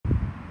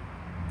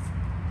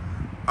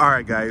All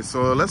right, guys,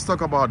 so let's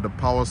talk about the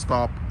Power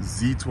Stop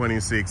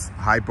Z26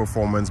 high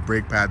performance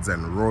brake pads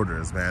and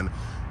rotors, man.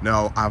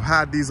 Now, I've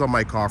had these on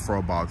my car for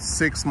about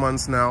 6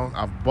 months now.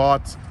 I've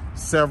bought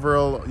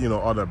several,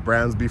 other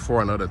brands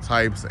before and other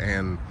types,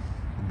 and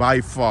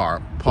by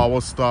far, Power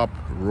Stop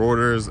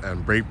rotors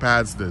and brake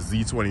pads, the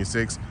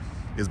Z26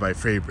 is my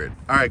favorite.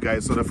 All right,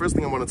 guys, so the first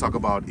thing I want to talk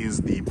about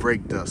is the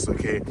brake dust,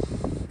 okay?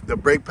 The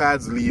brake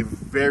pads leave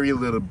very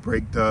little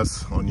brake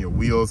dust on your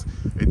wheels.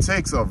 It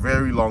takes a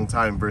very long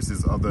time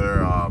versus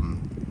other,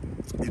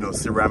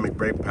 ceramic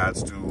brake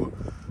pads to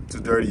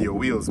dirty your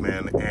wheels,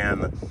 man.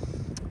 And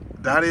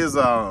that is,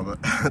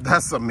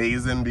 that's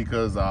amazing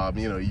because,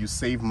 you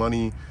save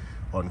money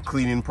on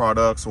cleaning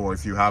products, or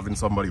if you're having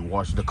somebody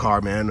wash the car,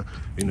 man,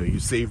 you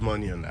save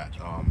money on that.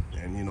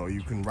 And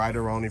you can ride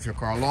around with your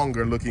car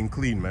longer looking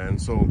clean, man.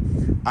 So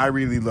I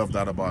really love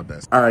that about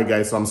this. All right,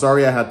 guys, so I'm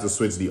sorry I had to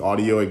switch the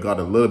audio. It got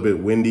a little bit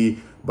windy,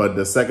 but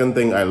the second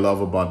thing I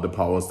love about the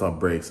Power Stop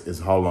brakes is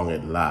how long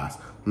it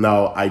lasts.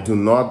 Now, I do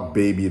not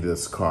baby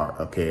this car,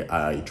 okay?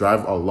 I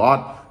drive a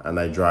lot and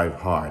I drive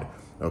hard,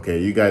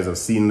 okay? You guys have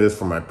seen this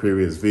from my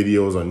previous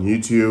videos on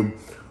YouTube,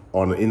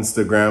 on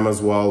Instagram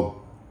as well.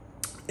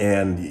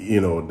 And,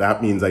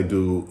 that means I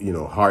do,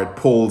 hard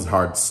pulls,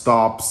 hard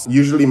stops.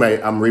 Usually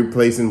I'm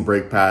replacing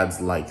brake pads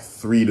like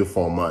 3 to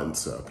 4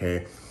 months,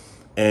 okay?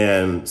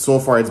 And so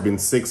far it's been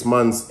 6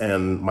 months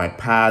and my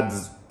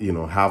pads,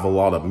 have a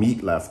lot of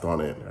meat left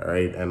on it, all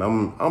right? And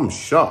I'm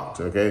shocked,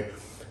 okay?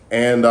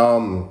 And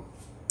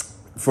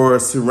for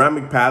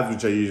ceramic pads,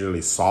 which are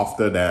usually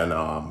softer than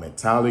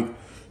metallic,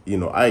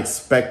 I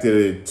expected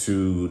it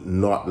to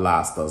not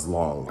last as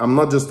long. I'm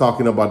not just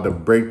talking about the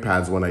brake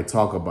pads when I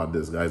talk about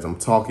this, guys. I'm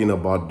talking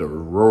about the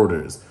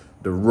rotors.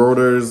 The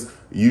rotors,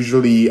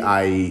 usually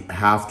I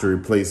have to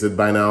replace it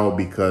by now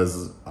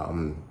because,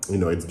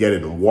 it's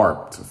getting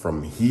warped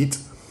from heat.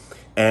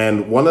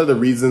 And one of the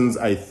reasons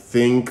I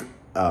think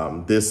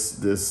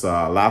this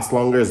lasts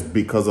longer is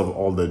because of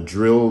all the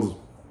drilled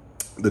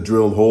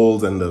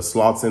holes and the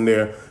slots in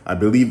there. I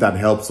believe that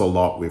helps a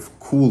lot with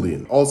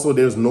cooling. Also,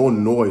 there's no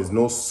noise,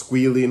 no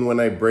squealing when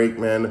I brake,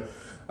 man.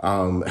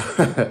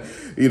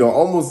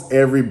 Almost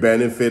every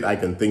benefit I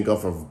can think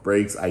of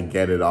brakes, I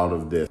get it out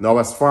of this. Now,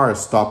 as far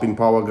as stopping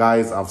power,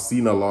 guys, I've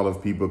seen a lot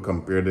of people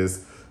compare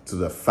this to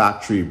the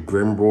factory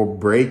Brembo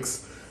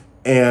brakes.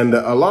 And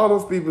a lot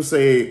of people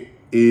say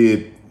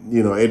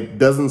it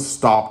doesn't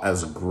stop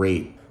as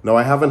great. Now,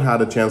 I haven't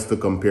had a chance to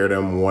compare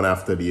them one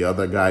after the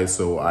other, guys,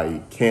 so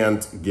I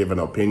can't give an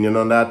opinion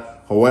on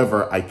that.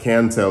 However, I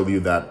can tell you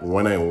that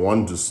when I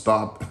want to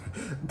stop,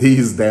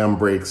 these damn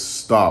brakes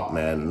stop,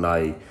 man.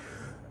 Like,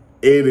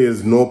 it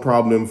is no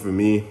problem for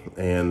me.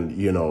 And,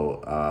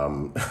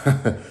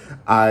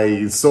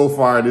 so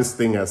far, this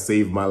thing has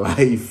saved my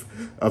life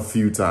a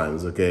few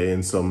times, okay,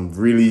 in some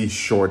really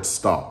short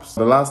stops.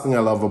 The last thing I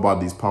love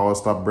about these Power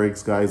Stop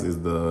brakes, guys,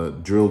 is the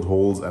drilled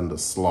holes and the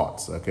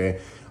slots,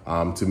 okay?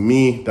 To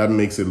me, that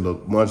makes it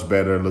look much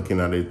better looking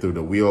at it through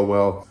the wheel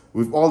well.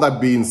 With all that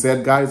being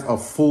said, guys, a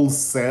full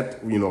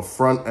set,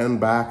 front and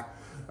back,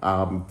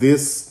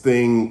 this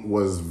thing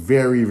was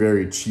very,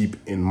 very cheap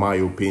in my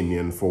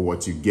opinion for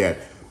what you get.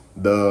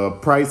 The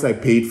price I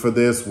paid for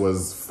this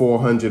was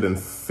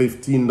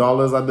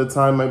 $415 at the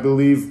time, I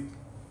believe.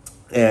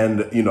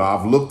 And,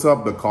 I've looked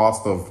up the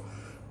cost of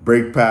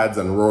brake pads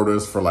and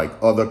rotors for like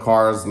other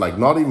cars, like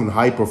not even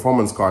high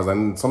performance cars,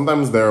 and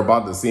sometimes they're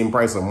about the same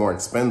price or more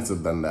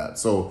expensive than that.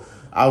 So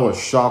I was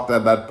shocked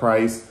at that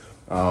price.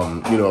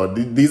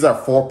 These are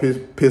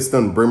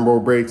 4-piston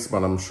Brembo brakes,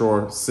 but I'm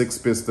sure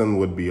 6-piston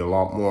would be a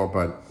lot more.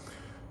 But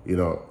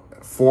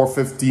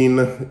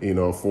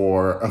 $415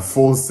 for a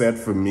full set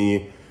for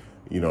me,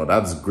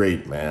 that's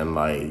great, man.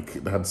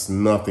 Like, that's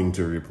nothing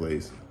to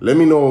replace. Let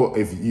me know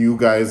if you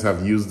guys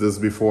have used this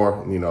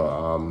before. Do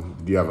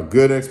you have a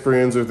good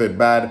experience with it,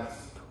 bad?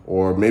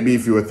 Or maybe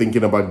if you were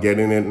thinking about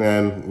getting it,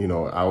 man,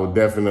 I would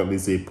definitely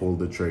say pull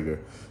the trigger.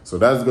 So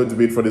that's going to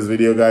be it for this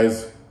video,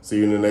 guys. See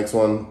you in the next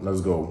one.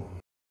 Let's go.